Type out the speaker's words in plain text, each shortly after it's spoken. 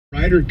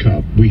Ryder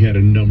Cup, we had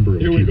a number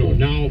of people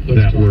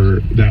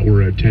that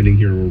were attending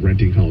here, were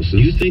renting houses. Do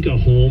you think a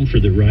home for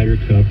the Ryder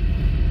Cup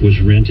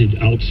was rented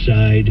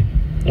outside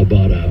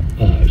about a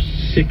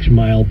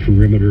 6-mile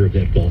perimeter of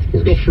that golf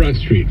course? Let's go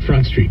Front Street.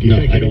 Front Street. Do you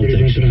think I don't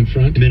think so. On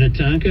Front?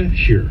 Minnetonka?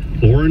 Sure.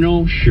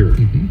 Orono? Sure.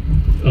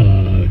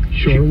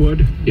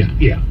 Shorewood? Yeah.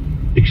 Yeah.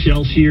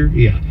 Excelsior?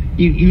 Yeah.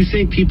 You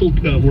think people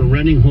were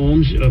renting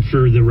homes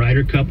for the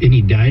Ryder Cup in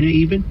Edina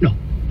even? No,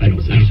 I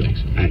don't think so.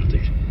 I don't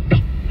think so. No,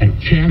 I don't.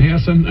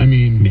 Chanhassen? I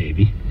mean,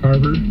 maybe.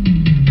 Harvard?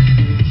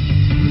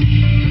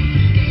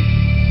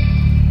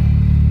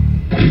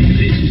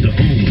 This is the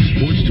home of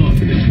sports talk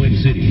in the Twin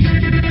Cities.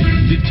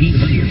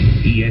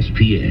 1500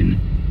 ESPN.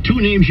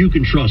 Two names you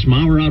can trust: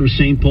 Mauer out of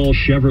St. Paul,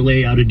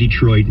 Chevrolet out of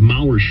Detroit.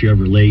 Mauer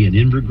Chevrolet in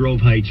Inver Grove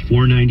Heights,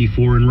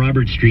 494 and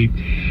Robert Street.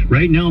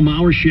 Right now,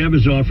 Mauer Chev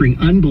is offering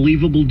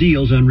unbelievable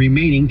deals on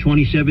remaining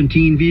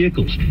 2017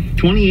 vehicles.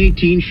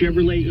 2018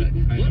 Chevrolet.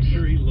 I'm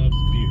sure he loves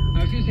beer.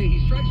 I was going to say, he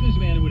strikes me as a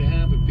man who would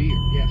have a beer.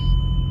 Yes.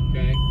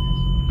 Okay.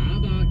 How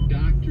about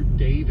Dr.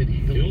 David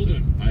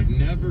Hilden? I've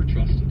never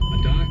trusted a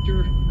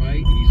doctor,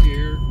 right? He's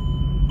here.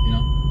 You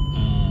know,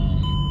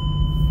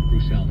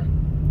 Bruce Helmer,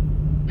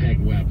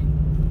 Peg Webb.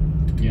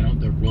 You know,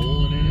 they're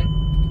rolling in it.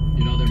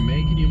 You know, they're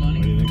making you money.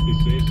 Why do you think they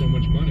save so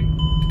much money?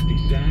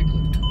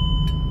 Exactly.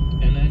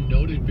 And then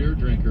noted beer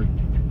drinker,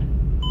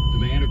 the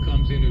man who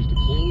comes in who's the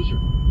closer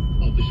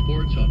of the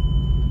Sports Hub,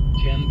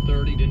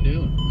 10:30 to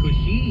noon. Could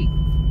he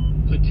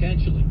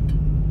potentially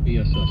be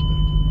a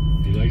suspect?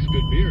 He likes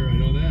good beer, I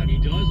know that. He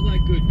does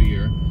like good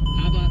beer.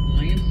 How about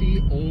Lancey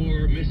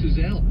or Mrs.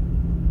 L?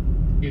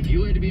 If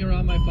you had to be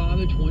around my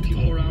father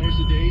 24 hours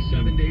a day,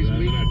 7 days a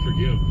week. Then I'd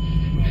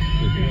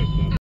forgive.